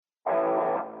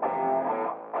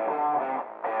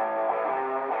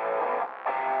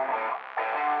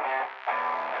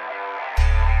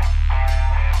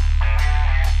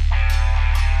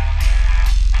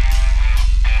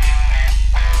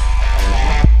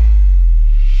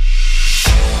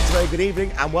good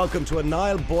evening, and welcome to a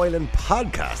Niall Boylan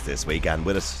podcast this week. And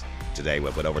with us today,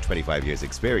 with over 25 years'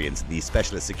 experience in the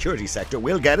specialist security sector,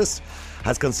 Geddes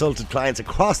has consulted clients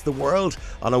across the world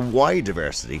on a wide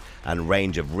diversity and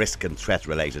range of risk and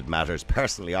threat-related matters,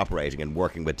 personally operating and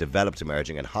working with developed,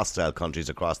 emerging and hostile countries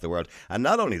across the world. And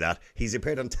not only that, he's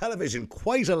appeared on television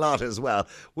quite a lot as well.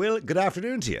 Will, good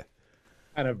afternoon to you.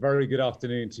 And a very good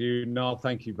afternoon to you, Niall.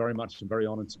 Thank you very much. I'm very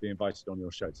honoured to be invited on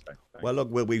your show today. Thanks. Well, look,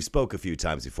 we've spoke a few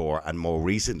times before, and more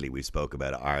recently we've spoke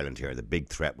about Ireland here, the big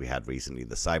threat we had recently,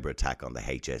 the cyber attack on the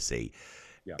HSE.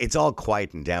 Yeah. It's all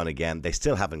quieting down again. They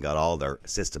still haven't got all their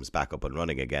systems back up and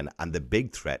running again. And the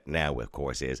big threat now, of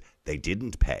course, is they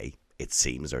didn't pay, it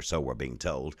seems, or so we're being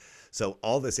told. So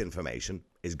all this information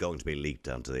is going to be leaked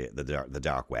onto the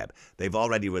dark web. They've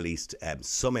already released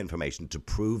some information to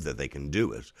prove that they can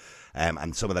do it.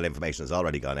 And some of that information has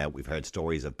already gone out. We've heard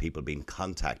stories of people being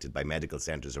contacted by medical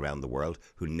centres around the world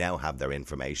who now have their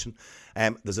information.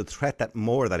 There's a threat that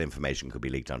more of that information could be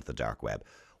leaked onto the dark web.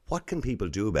 What can people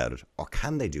do about it, or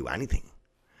can they do anything?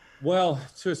 Well,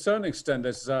 to a certain extent,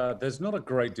 there's not a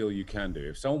great deal you can do.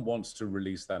 If someone wants to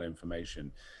release that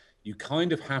information, you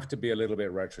kind of have to be a little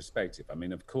bit retrospective. I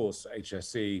mean, of course,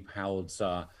 HSE holds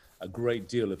a great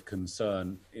deal of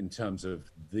concern in terms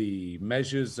of the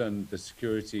measures and the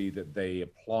security that they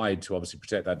applied to obviously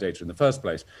protect that data in the first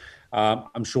place.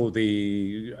 I'm sure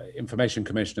the Information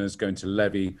Commissioner is going to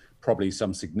levy probably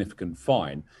some significant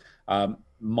fine.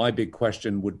 My big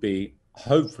question would be,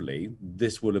 hopefully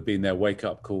this will have been their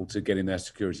wake-up call to getting their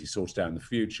security sorted out in the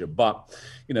future. But,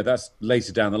 you know, that's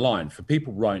later down the line. For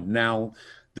people right now,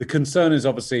 the concern is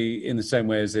obviously in the same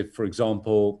way as if, for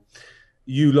example,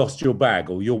 you lost your bag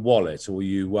or your wallet, or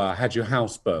you had your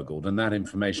house burgled and that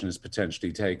information is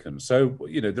potentially taken. So,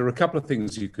 you know, there are a couple of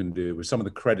things you can do with some of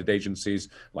the credit agencies,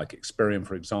 like Experian,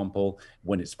 for example,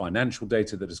 when it's financial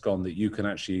data that has gone, that you can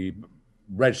actually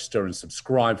register and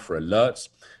subscribe for alerts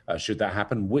should that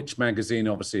happen. Which magazine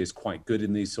obviously is quite good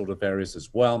in these sort of areas as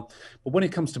well. But when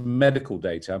it comes to medical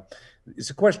data, it's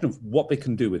a question of what they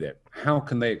can do with it. How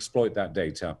can they exploit that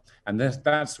data? And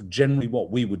that's generally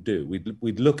what we would do.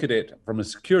 We'd look at it from a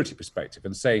security perspective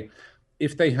and say,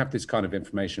 if they have this kind of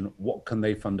information, what can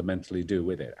they fundamentally do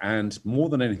with it? And more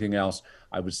than anything else,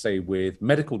 I would say with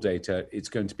medical data, it's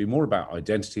going to be more about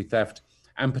identity theft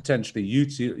and potentially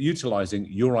utilizing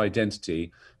your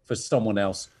identity for someone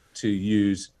else to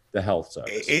use the health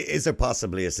service. Is there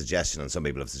possibly a suggestion, and some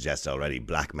people have suggested already,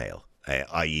 blackmail?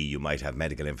 I.e. you might have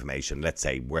medical information, let's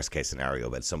say worst case scenario,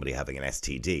 about somebody having an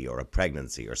STD or a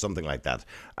pregnancy or something like that,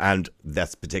 and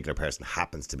that particular person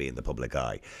happens to be in the public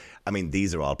eye. I mean,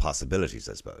 these are all possibilities,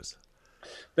 I suppose.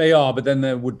 They are, but then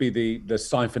there would be the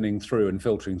siphoning through and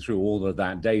filtering through all of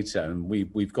that data, and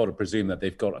we've got to presume that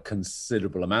they've got a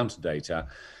considerable amount of data.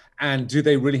 And do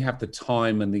they really have the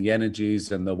time and the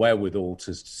energies and the wherewithal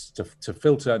to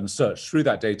filter and search through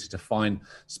that data to find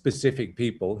specific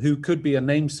people who could be a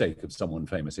namesake of someone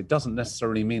famous? It doesn't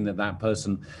necessarily mean that that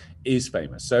person is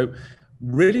famous. So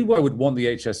really what I would want the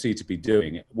HSE to be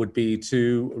doing would be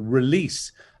to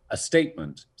release a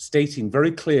statement stating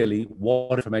very clearly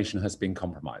what information has been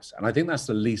compromised. And I think that's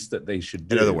the least that they should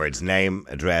do. In other words, name,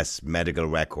 address, medical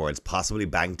records, possibly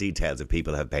bank details if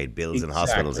people have paid bills in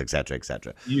hospitals, etc.,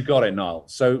 etc. You got it, Niall.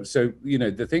 So you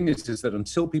know, the thing is that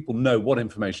until people know what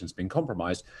information has been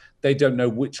compromised, they don't know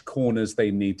which corners they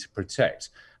need to protect.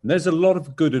 And there's a lot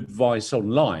of good advice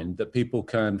online that people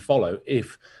can follow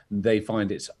if they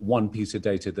find it's one piece of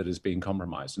data that is being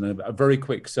compromised. And a very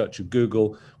quick search of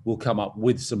Google will come up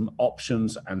with some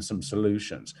options and some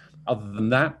solutions. Other than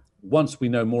that, once we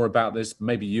know more about this,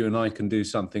 maybe you and I can do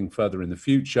something further in the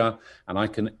future, and I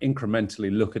can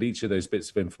incrementally look at each of those bits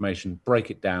of information,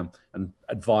 break it down, and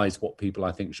advise what people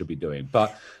I think should be doing.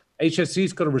 But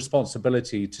HSE's got a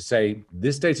responsibility to say,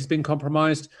 this data's been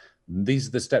compromised. These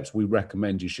are the steps we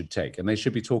recommend you should take. And they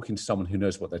should be talking to someone who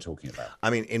knows what they're talking about. I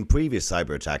mean, in previous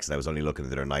cyber attacks, and I was only looking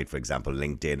the other night, for example,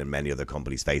 LinkedIn and many other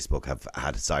companies, Facebook, have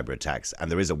had cyber attacks.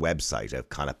 And there is a website, a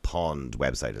kind of pawned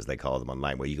website, as they call them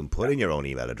online, where you can put in your own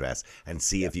email address and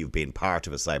see if you've been part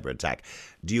of a cyber attack.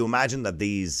 Do you imagine that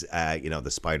these, the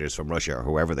spiders from Russia or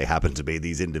whoever they happen to be,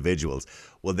 these individuals,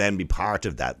 will then be part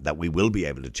of that we will be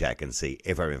able to check and see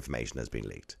if our information has been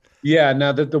leaked? Yeah,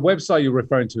 now the website you're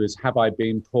referring to is Have I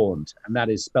Been Pawned? And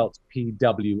that is spelt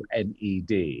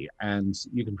PWNED. And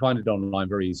you can find it online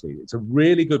very easily. It's a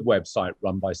really good website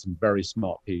run by some very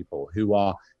smart people who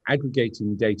are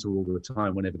aggregating data all the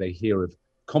time whenever they hear of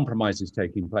compromises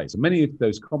taking place. And many of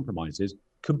those compromises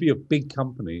could be of big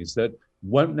companies that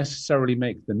won't necessarily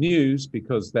make the news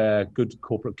because their good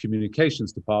corporate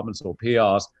communications departments or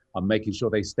PRs are making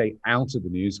sure they stay out of the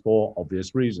news for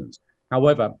obvious reasons.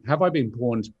 However, Have I Been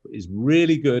Pawned is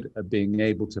really good at being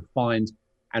able to find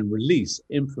and release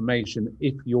information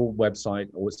if your website,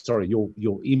 or sorry,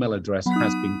 your email address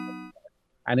has been,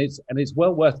 and it's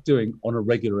well worth doing on a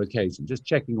regular occasion, just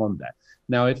checking on that.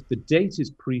 Now, if the date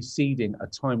is preceding a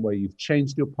time where you've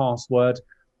changed your password,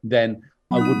 then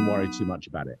I wouldn't worry too much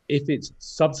about it. If it's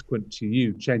subsequent to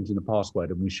you changing the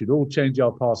password, and we should all change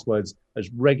our passwords as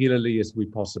regularly as we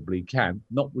possibly can,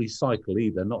 not recycle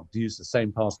either, not use the same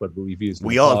password that we've used.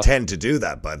 We all tend to do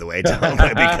that, by the way, Tom,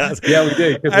 because yeah, we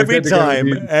do.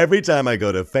 Every time I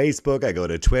go to Facebook, I go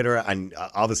to Twitter, and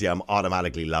obviously I'm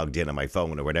automatically logged in on my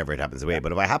phone or whatever it happens to be.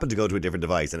 But if I happen to go to a different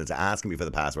device and it's asking me for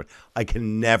the password, I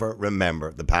can never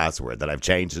remember the password that I've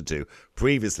changed it to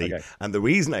previously. Okay. And the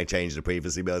reason I changed it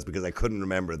previously was because I couldn't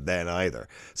remember it then either.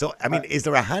 So, I mean, is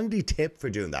there a handy tip for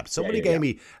doing that? Somebody gave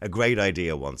me a great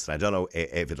idea once, and I don't know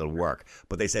if it'll work,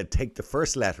 but they said take the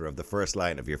first letter of the first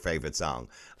line of your favorite song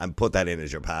and put that in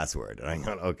as your password. And I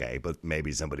thought, okay, but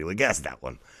maybe somebody will guess that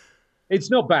one. It's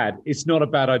not bad. It's not a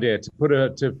bad idea to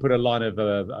put a line of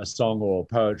a song or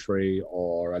poetry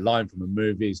or a line from a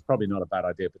movie. It's probably not a bad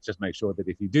idea, but just make sure that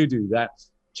if you do that,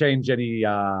 change any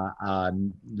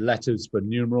letters for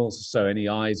numerals. So any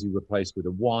I's you replace with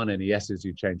a 1, any S's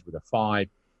you change with a 5.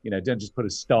 Don't just put a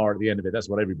star at the end of it. That's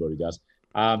what everybody does.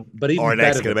 But even or an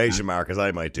exclamation mark, as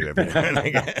I might do every now and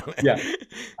again. Yeah,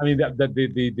 I mean,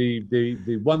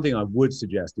 the one thing I would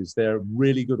suggest is there are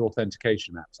really good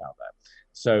authentication apps out there.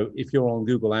 So if you're on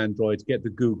Google Android, get the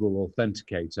Google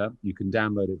Authenticator. You can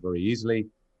download it very easily.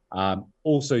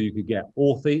 Also, you could get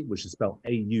Authy, which is spelled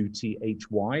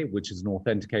Authy, which is an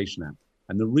authentication app.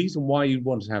 And the reason why you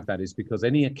want to have that is because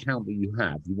any account that you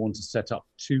have, you want to set up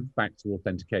two-factor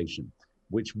authentication,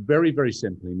 which very, very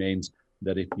simply means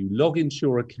that if you log into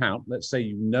your account, let's say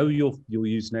you know your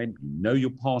username, you know your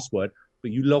password,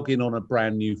 but you log in on a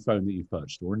brand new phone that you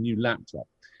purchased or a new laptop,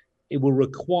 it will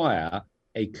require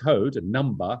a code, a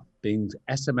number being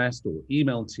SMSed or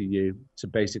emailed to you to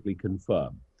basically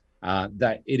confirm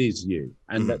that it is you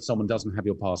and that someone doesn't have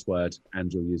your password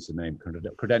and your username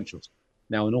credentials.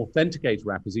 Now, an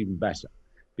authenticator app is even better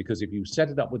because if you set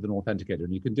it up with an authenticator,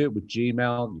 and you can do it with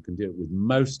Gmail, you can do it with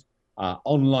most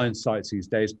online sites these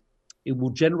days, it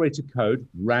will generate a code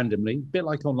randomly, a bit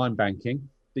like online banking,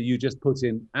 that you just put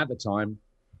in at the time,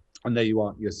 and there you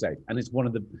are, you're safe. And it's one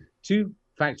of the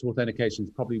two-factor authentication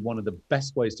is probably one of the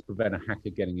best ways to prevent a hacker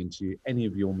getting into any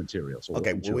of your materials.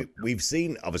 Okay, we've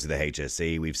seen, obviously, the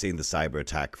HSE, we've seen the cyber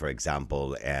attack, for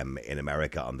example, in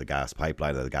America on the gas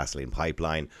pipeline or the gasoline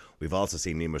pipeline. We've also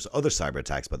seen numerous other cyber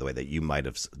attacks, by the way, that you might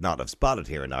have not have spotted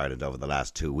here in Ireland over the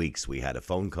last 2 weeks. We had a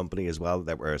phone company as well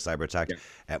that were cyber attacked.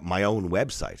 Yeah. My own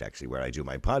website, actually, where I do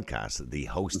my podcast, the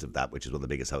host of that, which is one of the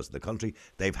biggest hosts in the country,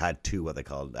 they've had two what they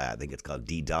call, I think it's called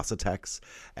DDoS attacks.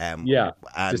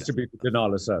 Distributed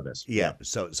denial of service. Yeah,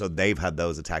 so they've had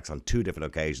those attacks on 2 different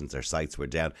occasions. Their sites were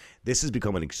down. This has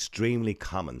become extremely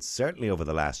common. Certainly over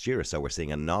the last year or so, we're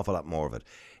seeing an awful lot more of it.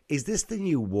 Is this the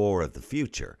new war of the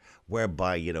future,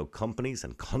 whereby, companies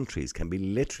and countries can be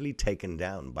literally taken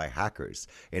down by hackers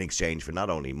in exchange for not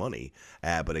only money,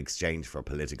 but exchange for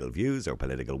political views or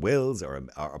political wills or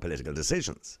political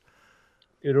decisions?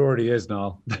 It already is,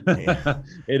 Niall. Yeah.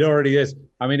 It already is.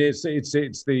 I mean, it's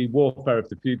the warfare of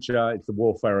the future. It's the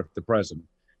warfare of the present.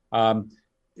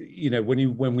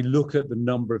 When we look at the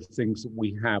number of things that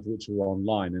we have which are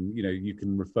online, and you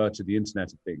can refer to the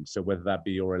Internet of Things. So whether that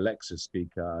be your Alexa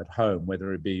speaker at home,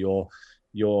 whether it be your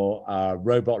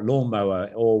robot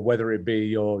lawnmower, or whether it be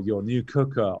your new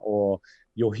cooker, or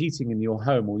your heating in your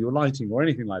home, or your lighting, or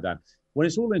anything like that. When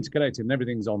it's all interconnected and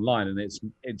everything's online and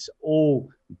it's all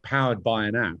powered by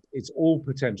an app, it's all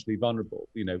potentially vulnerable.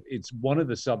 It's one of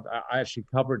the I actually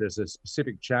covered as a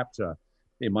specific chapter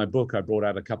in my book I brought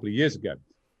out a couple of years ago.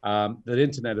 That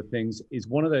Internet of Things is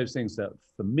one of those things that,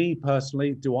 for me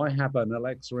personally, do I have an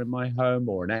Alexa in my home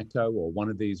or an Echo or one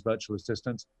of these virtual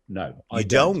assistants? No, I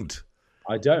don't.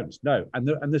 I don't. No,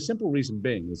 and the simple reason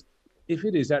being is, if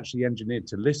it is actually engineered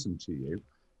to listen to you,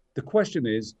 the question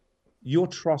is, you're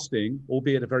trusting,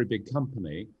 albeit a very big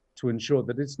company, to ensure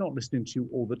that it's not listening to you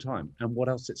all the time and what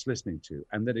else it's listening to,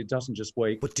 and that it doesn't just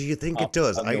wake. But do you think it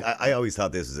does? I always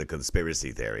thought this was a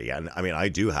conspiracy theory, and I mean, I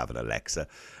do have an Alexa,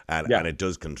 and it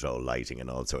does control lighting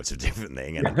and all sorts of different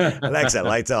things. And Alexa,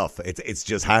 lights off. It's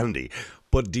just handy.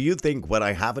 But do you think, when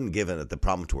I haven't given it the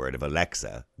prompt word of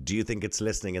Alexa, do you think it's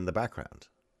listening in the background?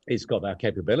 It's got that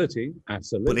capability,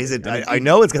 absolutely. But is it? I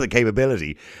know it's got the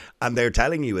capability, and they're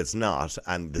telling you it's not,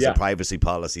 and there's a privacy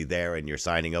policy there, and you're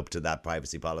signing up to that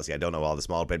privacy policy. I don't know all the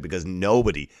small print because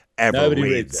nobody ever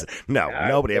reads it. No,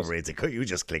 nobody ever reads it. You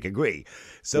just click agree.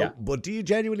 So, but do you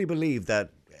genuinely believe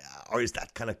that, or is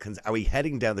that kind of, are we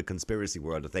heading down the conspiracy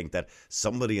world to think that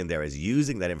somebody in there is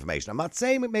using that information? I'm not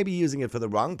saying it may be using it for the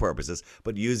wrong purposes,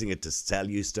 but using it to sell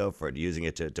you stuff or using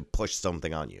it to push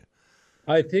something on you.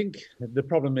 I think the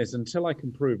problem is, until I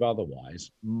can prove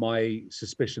otherwise, my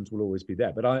suspicions will always be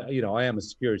there. But I am a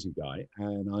security guy,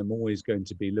 and I'm always going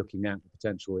to be looking at the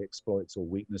potential exploits or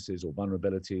weaknesses or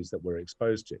vulnerabilities that we're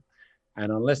exposed to.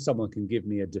 And unless someone can give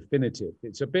me a definitive,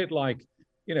 it's a bit like,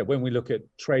 when we look at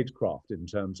tradecraft in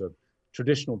terms of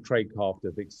traditional tradecraft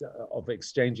of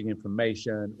exchanging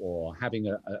information or having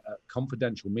a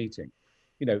confidential meeting.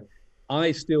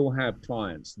 I still have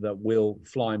clients that will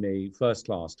fly me first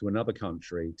class to another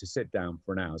country to sit down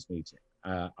for an hour's meeting.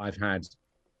 I've had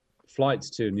flights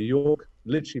to New York,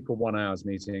 literally for 1 hour's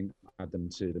meeting. I've had them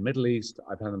to the Middle East.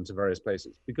 I've had them to various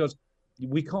places, because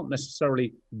we can't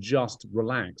necessarily just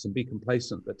relax and be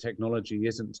complacent that technology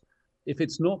isn't, if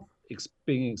it's not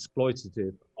being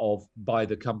exploitative by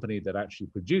the company that actually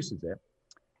produces it.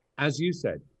 As you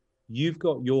said, you've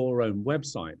got your own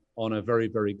website on a very,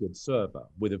 very good server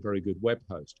with a very good web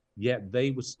host, yet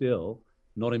they were still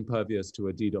not impervious to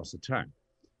a DDoS attack.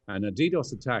 And a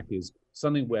DDoS attack is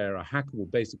something where a hacker will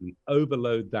basically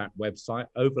overload that website,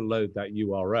 overload that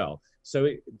URL. So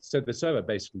the server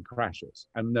basically crashes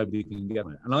and nobody can get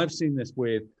it. And I've seen this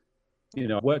with,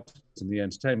 I've worked in the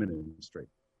entertainment industry,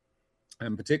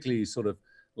 and particularly sort of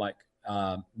like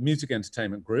music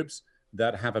entertainment groups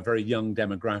that have a very young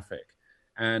demographic.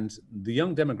 And the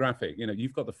young demographic,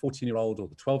 you've got the 14-year-old or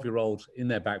the 12-year-old in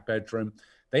their back bedroom.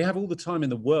 They have all the time in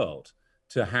the world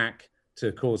to hack,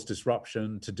 to cause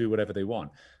disruption, to do whatever they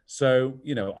want. So,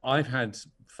 I've had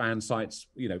fan sites,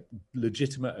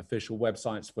 legitimate official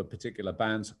websites for particular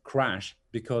bands crash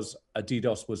because a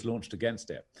DDoS was launched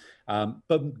against it.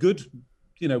 But good,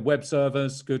 web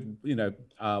servers, good,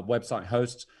 website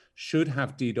hosts should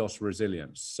have DDoS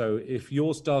resilience. So if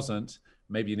yours doesn't,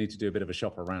 maybe you need to do a bit of a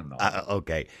shop around.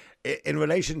 Okay. In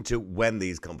relation to when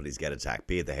these companies get attacked,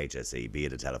 be it the HSE, be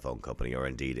it a telephone company, or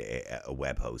indeed a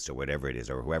web host or whatever it is,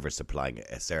 or whoever's supplying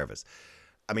a service,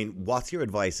 I mean, what's your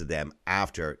advice to them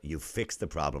after you've fixed the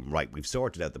problem? Right, we've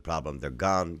sorted out the problem, they're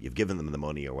gone, you've given them the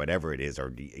money or whatever it is,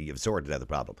 or you've sorted out the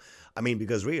problem. I mean,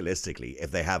 because realistically,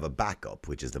 if they have a backup,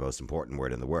 which is the most important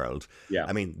word in the world,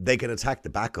 I mean, they can attack the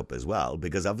backup as well,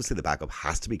 because obviously the backup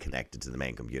has to be connected to the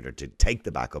main computer to take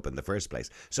the backup in the first place.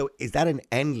 So is that an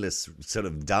endless sort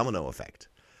of domino effect?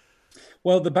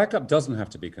 Well, the backup doesn't have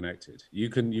to be connected. You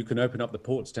can open up the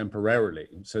ports temporarily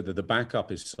so that the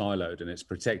backup is siloed and it's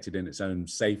protected in its own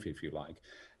safe, if you like.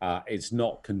 It's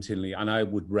not continually, and I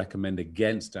would recommend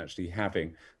against actually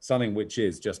having something which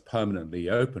is just permanently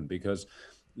open, because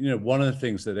one of the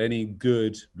things that any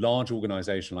good large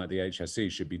organization like the HSE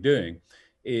should be doing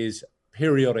is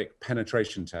periodic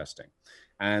penetration testing.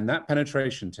 And that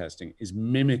penetration testing is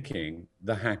mimicking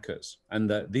the hackers.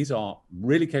 And these are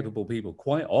really capable people.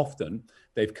 Quite often,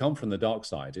 they've come from the dark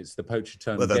side. It's the poacher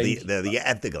turned gamekeeper. They're the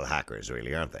ethical hackers,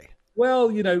 really, aren't they?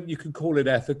 Well, you could call it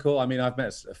ethical. I mean, I've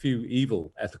met a few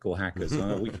evil ethical hackers.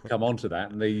 We can come on to that.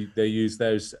 And they use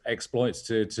those exploits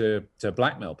to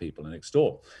blackmail people and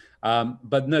extort.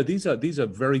 But no, these are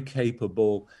very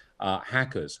capable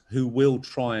hackers who will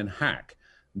try and hack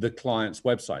the client's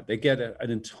website. They get an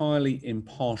entirely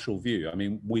impartial view. I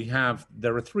mean,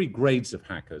 there are three grades of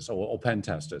hackers or pen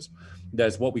testers.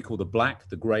 There's what we call the black,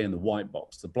 the gray, and the white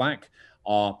box. The black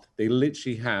they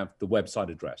literally have the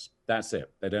website address. That's it.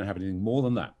 They don't have anything more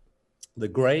than that. The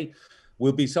gray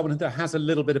will be someone that has a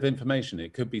little bit of information.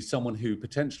 It could be someone who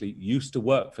potentially used to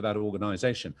work for that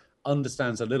organization,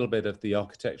 understands a little bit of the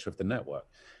architecture of the network.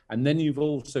 And then you've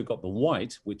also got the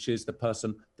white, which is the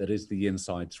person that is the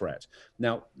inside threat.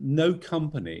 Now, no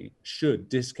company should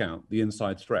discount the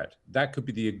inside threat. That could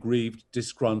be the aggrieved,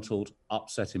 disgruntled,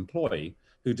 upset employee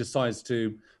who decides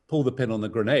to pull the pin on the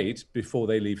grenade before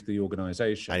they leave the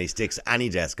organization. And he sticks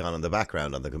AnyDesk on in the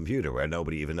background on the computer where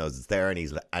nobody even knows it's there,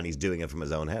 and he's doing it from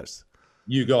his own house.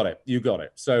 You got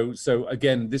it. So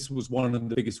again, this was one of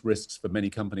the biggest risks for many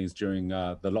companies during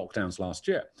the lockdowns last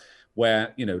year,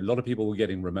 where a lot of people were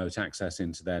getting remote access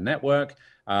into their network,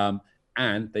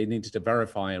 and they needed to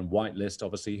verify and whitelist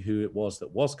obviously who it was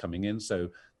that was coming in. So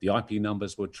the IP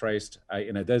numbers were traced.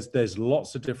 There's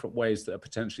lots of different ways that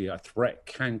potentially a threat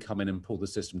can come in and pull the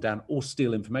system down or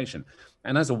steal information.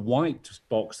 And as a white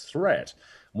box threat,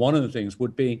 one of the things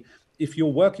would be, if you're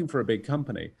working for a big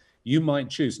company, you might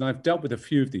choose, and I've dealt with a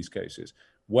few of these cases,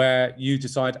 where you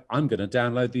decide, I'm going to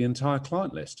download the entire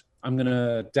client list. I'm going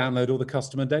to download all the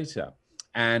customer data.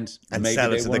 and maybe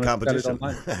sell it they to the want to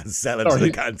sell it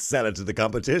competition. online. Sell it to the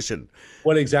competition.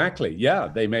 Well, exactly. Yeah,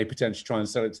 they may potentially try and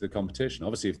sell it to the competition.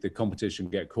 Obviously, if the competition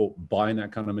get caught buying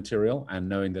that kind of material and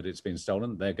knowing that it's been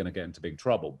stolen, they're going to get into big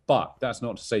trouble. But that's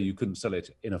not to say you couldn't sell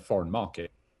it in a foreign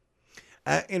market.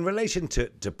 In relation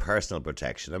to personal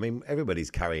protection, I mean,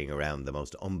 everybody's carrying around the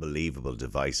most unbelievable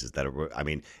devices that are, I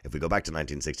mean, if we go back to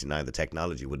 1969, the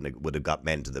technology would have got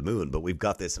men to the moon, but we've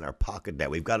got this in our pocket now.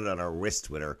 We've got it on our wrist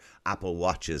with our Apple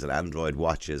Watches and Android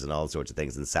watches and all sorts of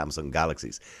things and Samsung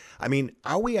Galaxies. I mean,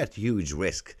 are we at huge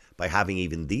risk by having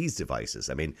even these devices?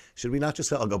 I mean, should we not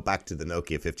just all go back to the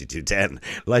Nokia 5210?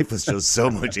 Life was just so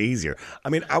much easier. I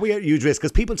mean, are we at huge risk?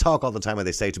 Because people talk all the time and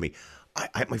they say to me,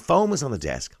 my phone was on the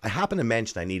desk. I happened to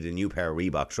mention I needed a new pair of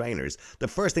Reebok trainers. The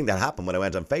first thing that happened when I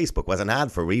went on Facebook was an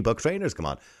ad for Reebok trainers. Come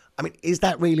on. I mean, is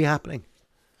that really happening?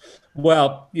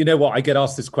 Well, you know what? I get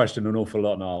asked this question an awful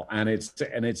lot, Niall, and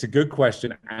it's a good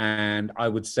question. And I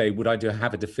would say, would I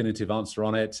have a definitive answer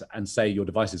on it and say your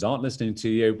devices aren't listening to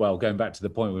you? Well, going back to the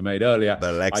point we made earlier,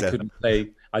 I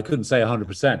couldn't say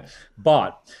 100%.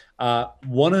 But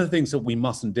one of the things that we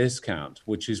mustn't discount,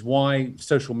 which is why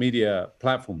social media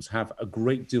platforms have a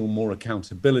great deal more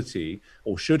accountability,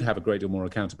 or should have a great deal more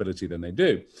accountability than they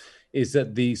do, is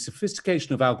that the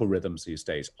sophistication of algorithms these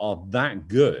days are that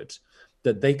good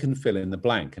that they can fill in the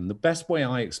blank. And the best way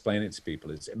I explain it to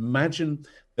people is, imagine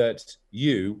that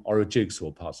you are a jigsaw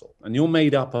puzzle and you're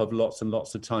made up of lots and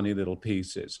lots of tiny little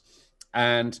pieces.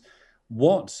 And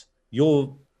what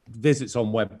your visits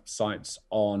on websites,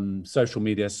 on social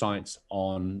media sites,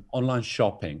 on online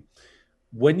shopping,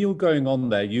 when you're going on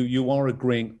there, you are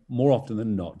agreeing more often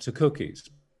than not to cookies.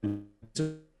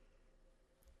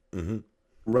 Mm-hmm.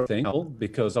 Thing,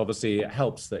 because obviously it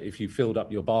helps that if you filled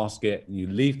up your basket and you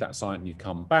leave that site and you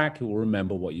come back, it will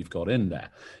remember what you've got in there.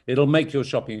 It'll make your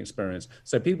shopping experience.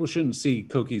 So people shouldn't see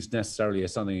cookies necessarily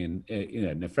as something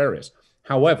nefarious.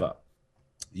 However,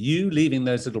 you leaving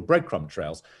those little breadcrumb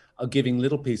trails are giving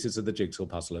little pieces of the jigsaw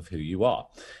puzzle of who you are.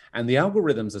 And the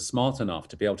algorithms are smart enough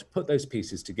to be able to put those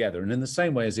pieces together. And in the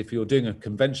same way as if you're doing a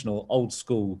conventional old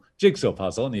school jigsaw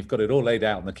puzzle and you've got it all laid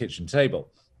out on the kitchen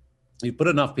table, you put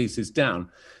enough pieces down,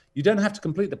 you don't have to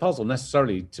complete the puzzle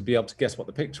necessarily to be able to guess what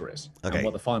the picture is and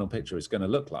what the final picture is going to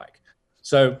look like.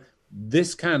 So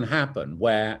this can happen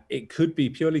where it could be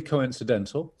purely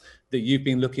coincidental that you've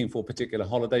been looking for particular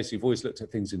holidays. You've always looked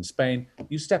at things in Spain.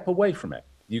 You step away from it.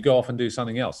 You go off and do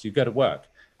something else. You go to work.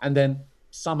 And then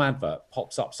some advert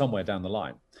pops up somewhere down the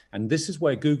line. And this is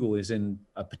where Google is in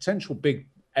a potential big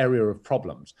area of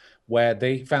problems, where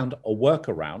they found a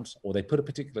workaround, or they put a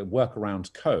particular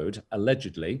workaround code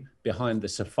allegedly behind the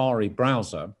Safari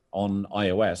browser on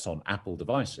iOS, on Apple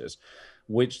devices,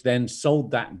 which then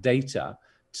sold that data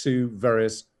to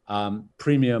various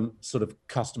premium sort of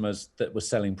customers that were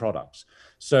selling products.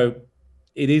 So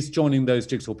it is joining those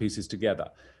jigsaw pieces together.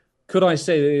 Could I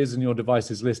say that it is and your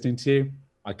device is listening to you?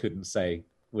 I couldn't say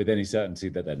with any certainty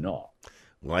that they're not.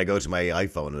 When I go to my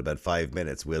iPhone in about 5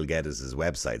 minutes, Will Geddes'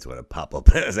 website's going to pop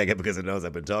up in a second because it knows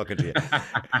I've been talking to you.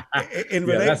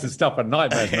 That's the stuff of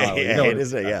nightmares, Niall.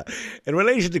 Isn't it? Yeah. In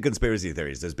relation to conspiracy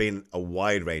theories, there's been a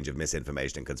wide range of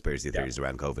misinformation and conspiracy theories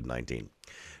around COVID-19.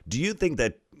 Do you think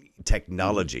that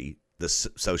technology, the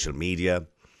social media,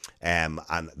 and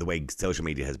the way social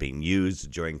media has been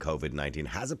used during COVID-19,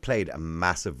 has it played a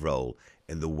massive role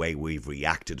in the way we've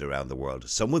reacted around the world?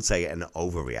 Some would say an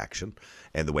overreaction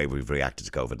in the way we've reacted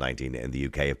to COVID-19. In the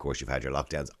UK, of course, you've had your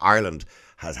lockdowns. Ireland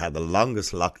has had the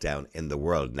longest lockdown in the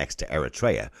world next to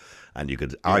Eritrea. And you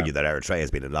could argue that Eritrea has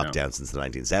been in lockdown since the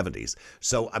 1970s.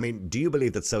 So, I mean, do you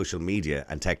believe that social media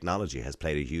and technology has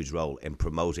played a huge role in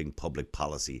promoting public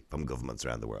policy from governments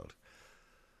around the world?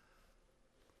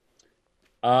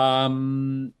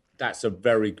 That's a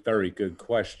very, very good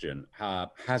question.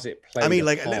 Has it played? I mean,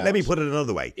 like, let me put it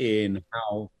another way.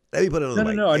 Let me put it another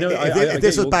way. No, I know. If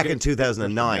this was back in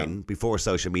 2009, before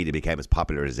social media became as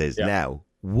popular as it is now,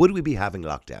 would we be having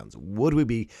lockdowns?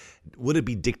 Would it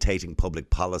be dictating public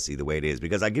policy the way it is?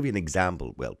 Because I'll give you an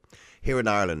example. Well, here in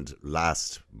Ireland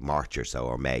last March or so,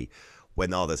 or May,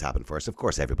 when all this happened first, of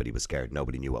course, everybody was scared.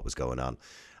 Nobody knew what was going on.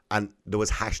 And there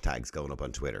was hashtags going up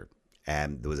on Twitter.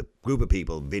 There was a group of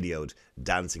people videoed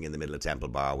dancing in the middle of Temple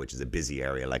Bar, which is a busy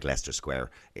area like Leicester Square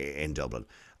in Dublin.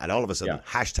 And all of a sudden,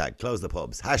 hashtag close the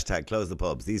pubs, hashtag close the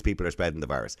pubs. These people are spreading the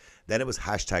virus. Then it was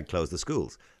hashtag close the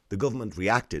schools. The government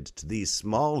reacted to these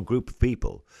small group of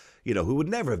people, you know, who would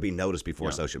never have been noticed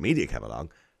before social media came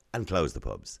along, and closed the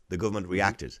pubs. The government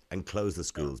reacted and closed the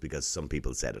schools because some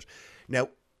people said it. Now,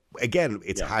 Again,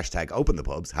 it's hashtag open the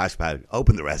pubs, hashtag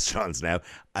open the restaurants now,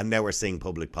 and now we're seeing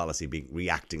public policy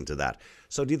reacting to that.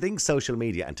 So do you think social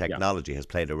media and technology has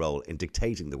played a role in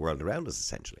dictating the world around us,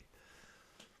 essentially?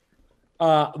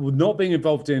 Not being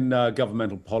involved in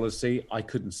governmental policy, I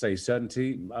couldn't say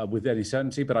with any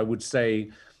certainty, but I would say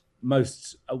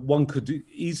one could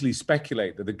easily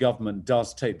speculate that the government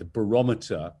does take the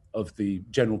barometer of the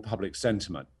general public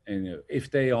sentiment. And if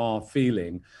they are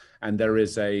feeling, and there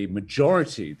is a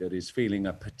majority that is feeling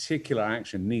a particular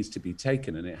action needs to be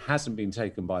taken, and it hasn't been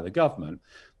taken by the government,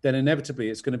 then inevitably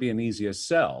it's going to be an easier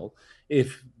sell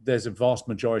if there's a vast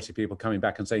majority of people coming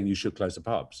back and saying you should close the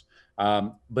pubs.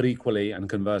 But equally and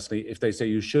conversely, if they say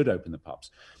you should open the pubs,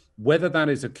 whether that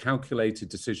is a calculated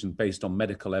decision based on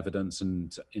medical evidence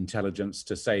and intelligence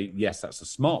to say, yes, that's a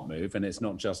smart move, and it's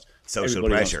not just social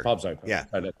pressure. Wants pubs open,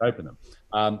 so let's open them.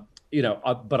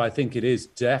 But I think it is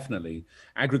definitely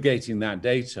aggregating that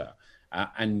data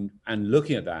and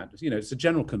looking at that. It's a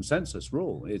general consensus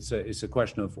rule. It's a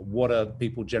question of what are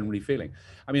people generally feeling.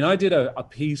 I mean, I did a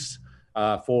piece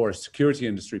for a security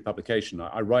industry publication.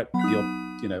 I write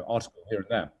the article here and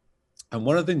there. And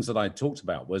one of the things that I talked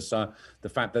about was the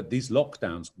fact that these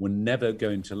lockdowns were never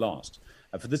going to last.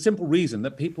 For the simple reason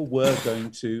that people were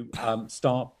going to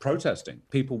start protesting.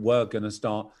 People were going to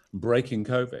start breaking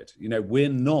COVID. We're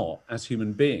not, as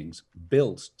human beings,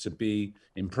 built to be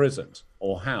imprisoned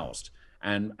or housed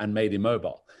and made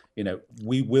immobile.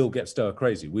 We will get stir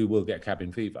crazy. We will get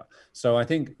cabin fever. So I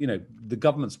think, the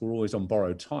governments were always on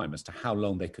borrowed time as to how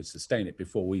long they could sustain it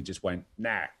before we just went,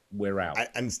 nah, we're out.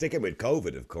 And sticking with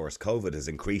COVID, of course, COVID has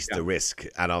increased the risk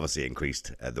and obviously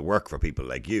increased the work for people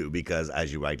like you, because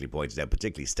as you rightly pointed out,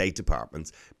 particularly state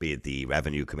departments, be it the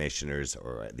revenue commissioners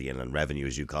or the Inland Revenue,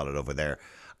 as you call it over there,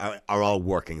 are all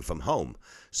working from home.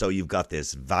 So you've got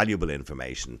this valuable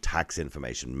information, tax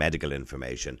information, medical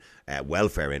information,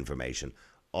 welfare information,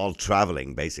 all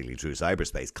traveling basically through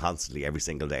cyberspace constantly every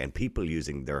single day, and people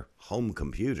using their home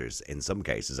computers in some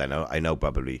cases. I know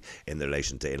probably in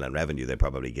relation to Inland Revenue, they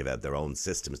probably give out their own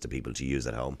systems to people to use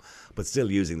at home, but still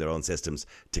using their own systems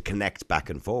to connect back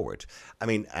and forward. I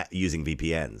mean, using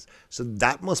VPNs. So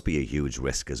that must be a huge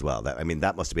risk as well.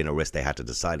 That must have been a risk they had to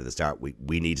decide at the start.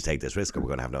 We need to take this risk or we're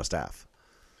going to have no staff.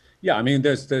 Yeah, I mean,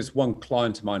 there's one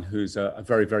client of mine who's a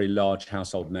very, very large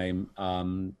household name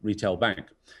retail bank.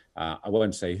 I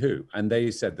won't say who. And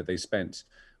they said that they spent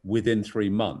within 3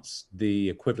 months the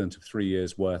equivalent of 3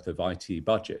 years worth of IT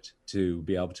budget to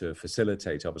be able to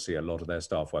facilitate, obviously, a lot of their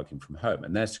staff working from home.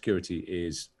 And their security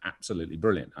is absolutely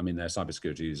brilliant. I mean, their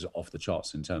cybersecurity is off the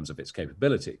charts in terms of its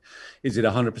capability. Is it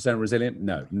 100% resilient?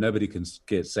 No, nobody can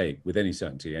say with any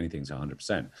certainty anything's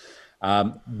 100%.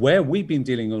 Where we've been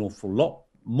dealing an awful lot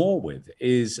more with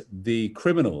is the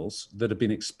criminals that have been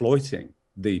exploiting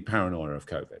the paranoia of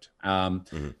COVID,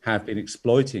 have been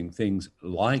exploiting things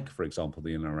like, for example,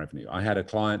 the Inland Revenue. I had a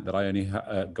client that I only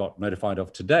got notified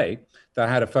of today that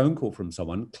had a phone call from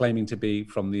someone claiming to be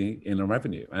from the Inland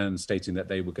Revenue and stating that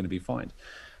they were going to be fined.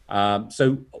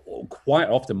 So quite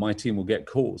often my team will get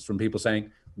calls from people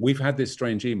saying, we've had this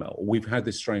strange email, or we've had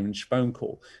this strange phone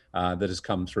call that has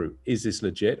come through. Is this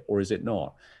legit or is it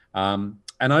not?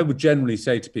 And I would generally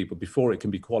say to people before it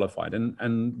can be qualified,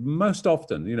 and most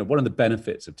often, one of the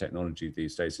benefits of technology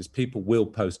these days is people will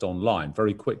post online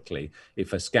very quickly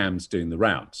if a scam's doing the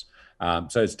rounds.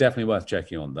 So it's definitely worth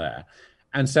checking on there.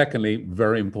 And secondly,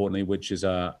 very importantly, which is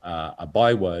a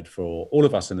byword for all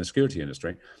of us in the security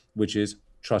industry, which is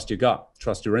trust your gut,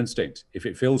 trust your instinct. If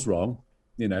it feels wrong,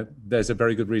 there's a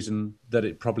very good reason that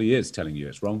it probably is telling you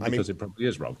it's wrong, because it probably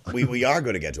is wrong. we are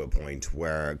going to get to a point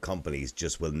where companies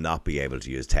just will not be able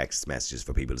to use text messages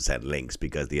for people to send links,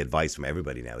 because the advice from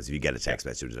everybody now is if you get a text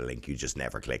message with a link, you just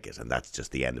never click it, and that's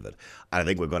just the end of it. And I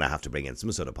think we're going to have to bring in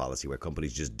some sort of policy where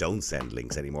companies just don't send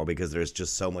links anymore, because there's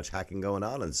just so much hacking going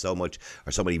on and so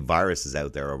many viruses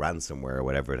out there, or ransomware, or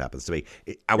whatever it happens to be.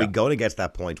 Are we going to get to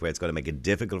that point where it's going to make it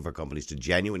difficult for companies to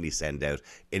genuinely send out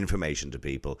information to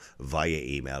people via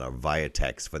email or via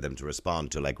text for them to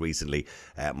respond to? Like recently,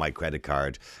 my credit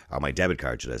card, or my debit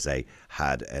card, should I say,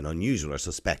 had an unusual or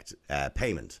suspect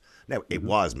payment. Now, it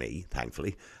was me,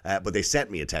 thankfully, but they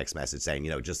sent me a text message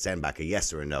saying, just send back a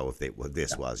yes or a no if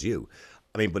this was you.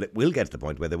 I mean, but it will get to the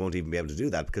point where they won't even be able to do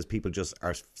that, because people just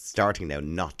are starting now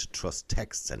not to trust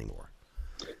texts anymore.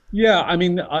 Yeah, I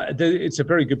mean, it's a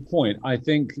very good point. I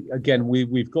think, again,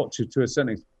 we've got to a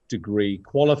certain degree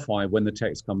qualify when the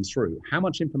text comes through. How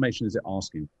much information is it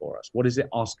asking for us? What is it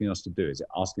asking us to do? Is it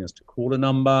asking us to call a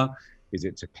number? Is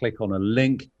it to click on a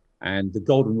link? And the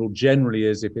golden rule generally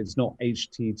is if it's not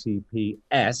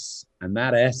HTTPS, and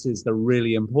that S is the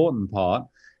really important part,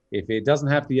 If it doesn't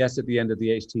have the S at the end of the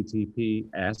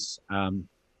HTTPS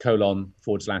colon /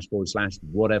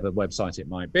 whatever website it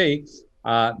might be,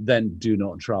 then do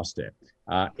not trust it.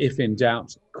 If in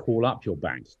doubt, call up your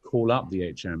bank, call up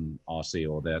the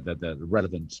HMRC or the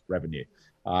relevant revenue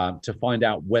to find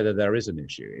out whether there is an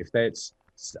issue. If that's,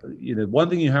 one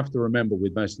thing you have to remember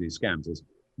with most of these scams is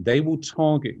they will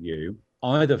target you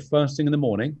either first thing in the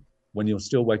morning when you're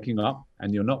still waking up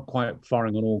and you're not quite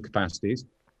firing on all capacities,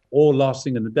 or last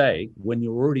thing in the day when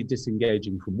you're already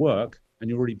disengaging from work and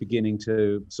you're already beginning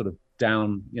to sort of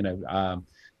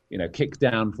kick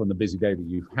down from the busy day that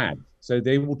you've had. So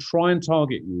they will try and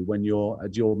target you when you're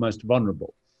at your most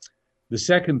vulnerable. The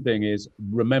second thing is,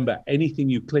 remember, anything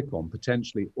you click on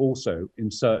potentially also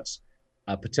inserts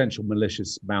a potential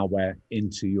malicious malware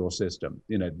into your system.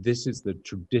 This is the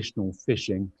traditional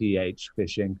phishing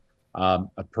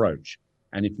approach.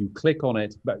 And if you click on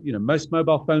it, but most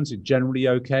mobile phones are generally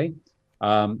okay.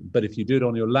 But if you do it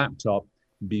on your laptop,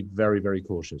 be very, very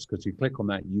cautious, because you click on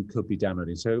that, you could be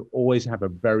downloading. So always have a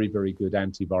very, very good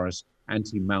antivirus,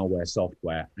 anti-malware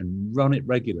software and run it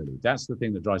regularly. That's the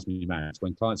thing that drives me mad. It's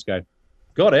when clients go,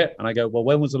 got it. And I go, well,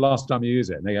 when was the last time you used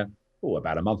it? And they go, oh,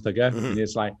 about a month ago. Mm-hmm. And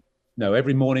it's like, no,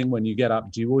 every morning when you get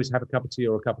up, do you always have a cup of tea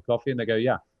or a cup of coffee? And they go,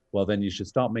 yeah. Well, then you should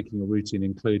start making your routine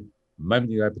include the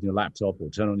moment you open your laptop or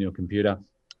turn on your computer,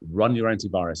 run your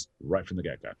antivirus right from the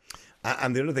get-go.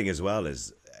 And the other thing as well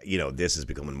is, this is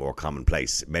becoming more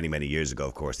commonplace. Many, many years ago,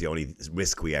 of course, the only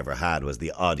risk we ever had was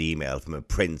the odd email from a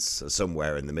prince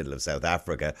somewhere in the middle of South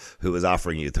Africa who was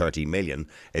offering you 30 million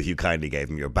if you kindly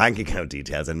gave him your bank account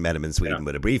details and met him in Sweden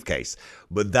with a briefcase.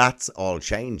 But that's all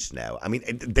changed now. I mean,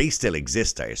 they still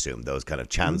exist, I assume, those kind of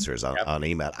chancers on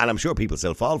email. And I'm sure people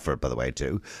still fall for it, by the way,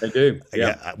 too. They do.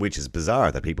 Yeah. Which is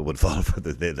bizarre that people would fall for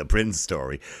the prince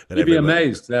story. You'd be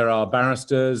amazed. There are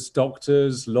barristers,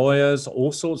 doctors, lawyers,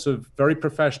 all sorts of very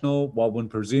professional, well, one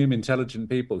presume intelligent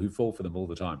people who fall for them all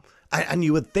the time. And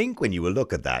you would think when you would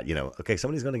look at that, okay,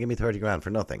 somebody's going to give me 30 grand for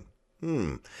nothing.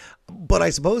 But I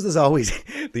suppose there's always,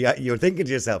 you're thinking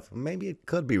to yourself, maybe it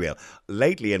could be real.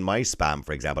 Lately in my spam,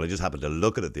 for example, I just happened to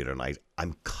look at it the other night.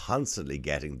 I'm constantly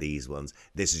getting these ones.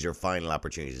 This is your final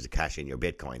opportunity to cash in your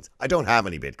Bitcoins. I don't have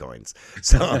any Bitcoins.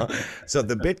 So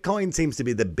the Bitcoin seems to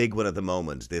be the big one at the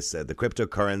moment. This the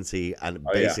cryptocurrency and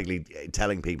basically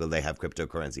telling people they have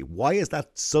cryptocurrency. Why has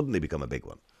that suddenly become a big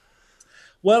one?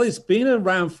 Well, it's been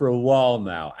around for a while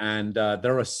now, and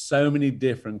there are so many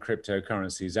different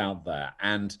cryptocurrencies out there.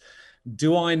 And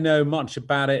do I know much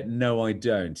about it? No, I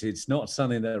don't. It's not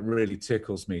something that really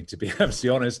tickles me, to be absolutely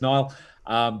honest, Niall.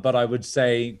 But I would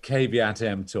say caveat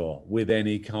emptor with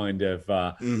any kind of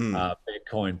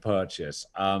Bitcoin purchase.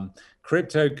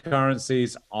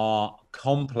 Cryptocurrencies are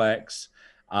complex.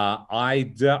 You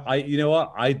know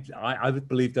what? I would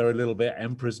believe they're a little bit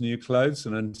emperor's new clothes,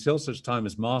 and until such time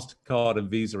as MasterCard and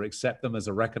Visa accept them as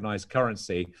a recognized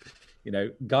currency,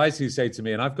 guys who say to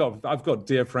me, and I've got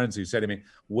dear friends who say to me,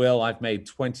 Will, I've made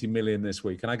 20 million this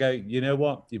week. And I go, you know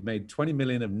what? You've made 20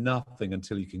 million of nothing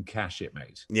until you can cash it,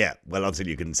 mate. Yeah, well, until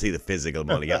you can see the physical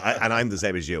money. And I'm the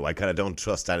same as you. I kind of don't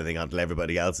trust anything until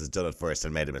everybody else has done it first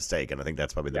and made a mistake. And I think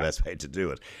that's probably the best way to do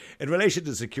it. In relation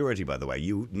to security, by the way,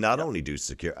 you not only do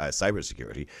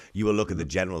cybersecurity, you will look at the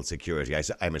general security,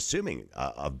 I'm assuming,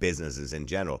 of businesses in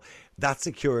general. That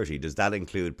security, does that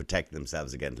include protecting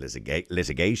themselves against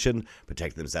litigation,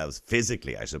 protecting themselves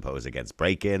physically, I suppose, against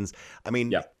break-ins? I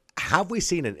mean, have we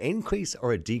seen an increase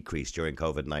or a decrease during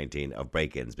COVID-19 of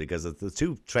break-ins? Because the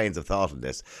two trains of thought in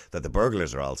this, that the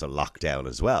burglars are also locked down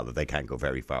as well, that they can't go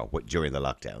very far during the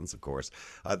lockdowns, of course.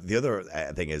 The other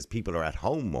thing is people are at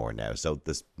home more now, so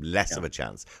there's less of a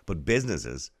chance. But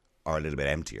businesses are a little bit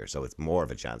emptier, so it's more of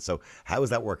a chance. So how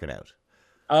is that working out?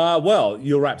 Well,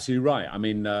 you're absolutely right. I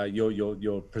mean,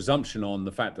 your presumption on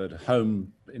the fact that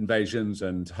home invasions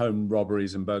and home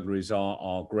robberies and burglaries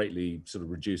are greatly sort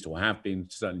of reduced, or have been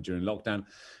certainly during lockdown,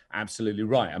 absolutely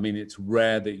right. I mean, it's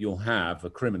rare that you'll have a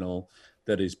criminal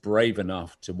that is brave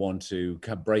enough to want to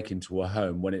break into a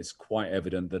home when it's quite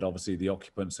evident that obviously the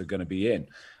occupants are going to be in.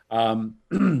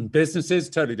 Businesses,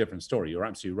 totally different story. You're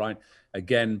absolutely right.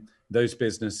 Again, those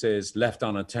businesses left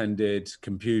unattended,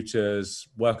 computers,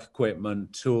 work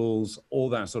equipment, tools, all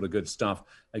that sort of good stuff,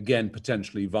 again,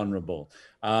 potentially vulnerable.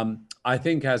 I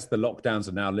think as the lockdowns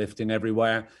are now lifting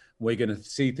everywhere, we're going to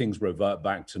see things revert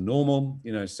back to normal,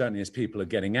 certainly as people are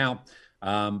getting out.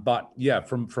 But yeah,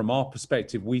 from our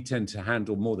perspective, we tend to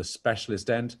handle more the specialist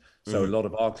end. So a lot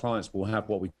of our clients will have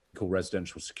what we call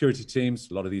residential security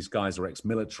teams. A lot of these guys are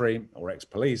ex-military or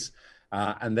ex-police,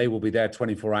 and they will be there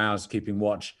 24 hours keeping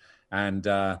watch and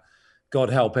God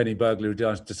help any burglar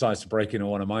who decides to break into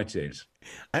one of my teams.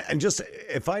 And just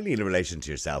finally, in relation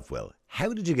to yourself, Will,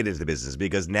 how did you get into the business?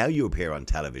 Because now you appear on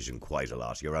television quite a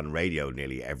lot. You're on radio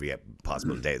nearly every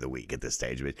possible day of the week at this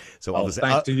stage. So obviously,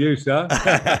 thanks to you, sir.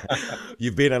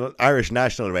 You've been on Irish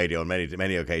national radio on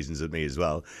many occasions with me as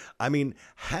well. I mean,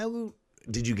 how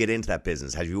did you get into that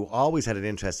business? Have you always had an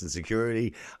interest in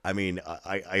security? I mean,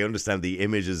 I understand the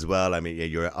image as well. I mean,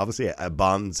 you're obviously a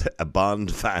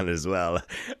Bond fan as well.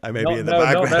 I may be in the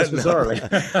background. Not necessarily.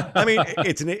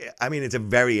 It's a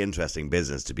very interesting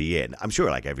business to be in. I'm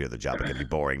sure, like every other job, it can be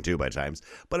boring too by times.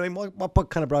 But I mean, what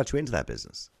kind of brought you into that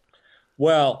business?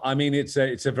 Well, I mean, it's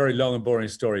a very long and boring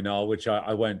story, Niall, which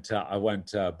I won't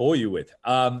bore you with.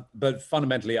 But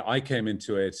fundamentally, I came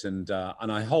into it, and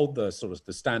I hold the sort of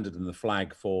the standard and the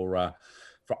flag for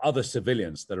other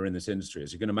civilians that are in this industry.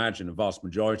 As you can imagine, a vast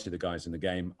majority of the guys in the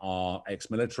game are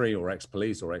ex-military or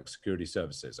ex-police or ex-security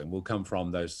services, and will come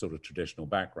from those sort of traditional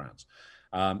backgrounds.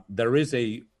 There is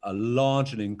a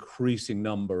large and increasing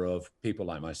number of people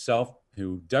like myself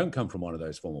who don't come from one of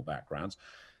those formal backgrounds.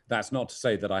 That's not to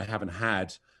say that I haven't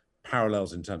had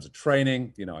parallels in terms of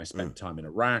training. You know, I spent time in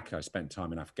Iraq, I spent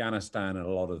time in Afghanistan, and a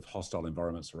lot of hostile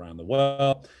environments around the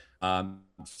world.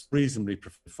 Reasonably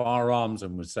firearms,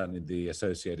 and was certainly the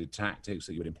associated tactics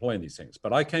that you would employ in these things.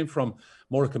 But I came from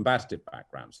more a combative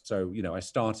background. So, you know, I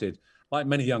started, like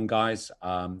many young guys,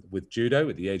 with judo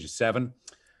at the age of 7,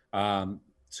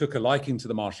 took a liking to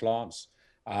the martial arts.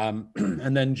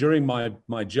 And then during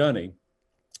my journey,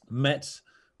 met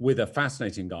with a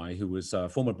fascinating guy who was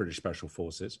former British Special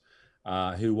Forces,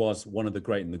 who was one of the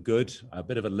great and the good, a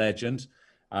bit of a legend,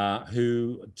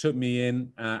 who took me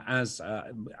in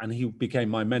and he became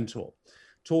my mentor.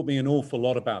 Taught me an awful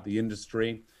lot about the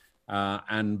industry,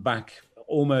 and back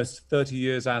almost 30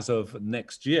 years as of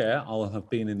next year, I'll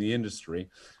have been in the industry,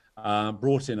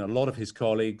 brought in a lot of his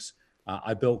colleagues.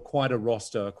 I built quite a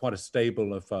roster, quite a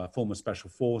stable of former Special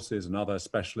Forces and other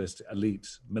specialist elite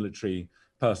military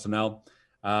personnel.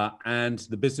 And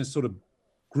the business sort of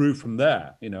grew from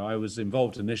there. You know, I was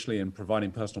involved initially in providing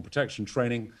personal protection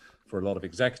training for a lot of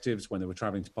executives when they were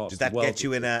traveling to parts of the world. Did that get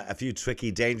you in a few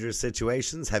tricky, dangerous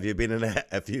situations? Have you been in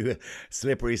a few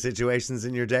slippery situations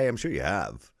in your day? I'm sure you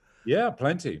have. Yeah,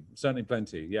 plenty. Certainly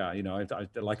plenty. Yeah, you know,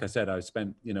 like I said, I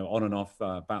spent, you know, on and off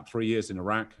about 3 years in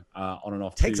Iraq, on and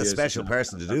off. Takes a special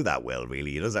person to do that, Will,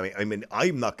 really. It does. I mean,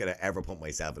 I'm not going to ever put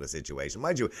myself in a situation.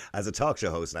 Mind you, as a talk show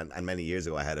host, and many years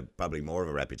ago, I had probably more of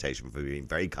a reputation for being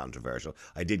very controversial.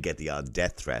 I did get the odd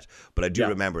death threat, but I do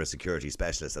remember a security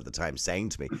specialist at the time saying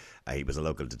to me, he was a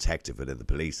local detective within the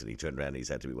police, and he turned around and he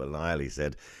said to me, well, Niall, he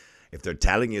said, if they're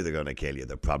telling you they're going to kill you,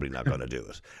 they're probably not going to do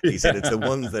it. He said it's the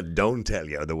ones that don't tell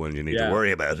you are the ones you need to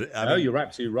worry about. No, you're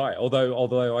absolutely right.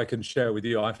 Although I can share with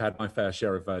you, I've had my fair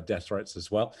share of death threats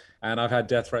as well. And I've had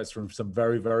death threats from some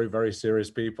very, very, very serious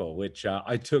people, which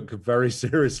I took very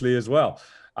seriously as well.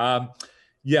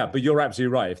 Yeah, but you're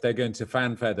absolutely right. If they're going to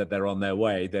fanfare that they're on their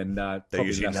way, then they're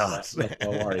usually not. No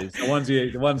worries. The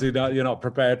ones you're not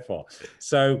prepared for.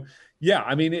 So, yeah,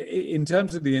 I mean, in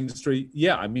terms of the industry,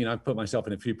 yeah, I mean, I've put myself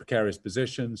in a few precarious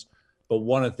positions, but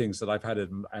one of the things that I've had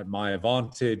at my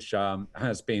advantage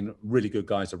has been really good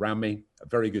guys around me, a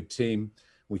very good team.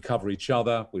 We cover each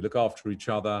other, we look after each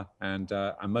other, and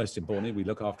most importantly, we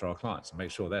look after our clients and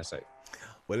make sure they're safe.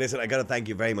 Well, listen, I got to thank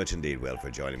you very much indeed, Will, for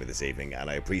joining me this evening,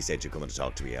 and I appreciate you coming to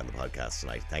talk to me on the podcast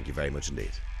tonight. Thank you very much indeed.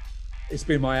 It's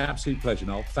been my absolute pleasure,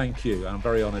 Niall. Thank you. I'm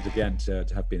very honoured again to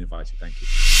have been invited. Thank you.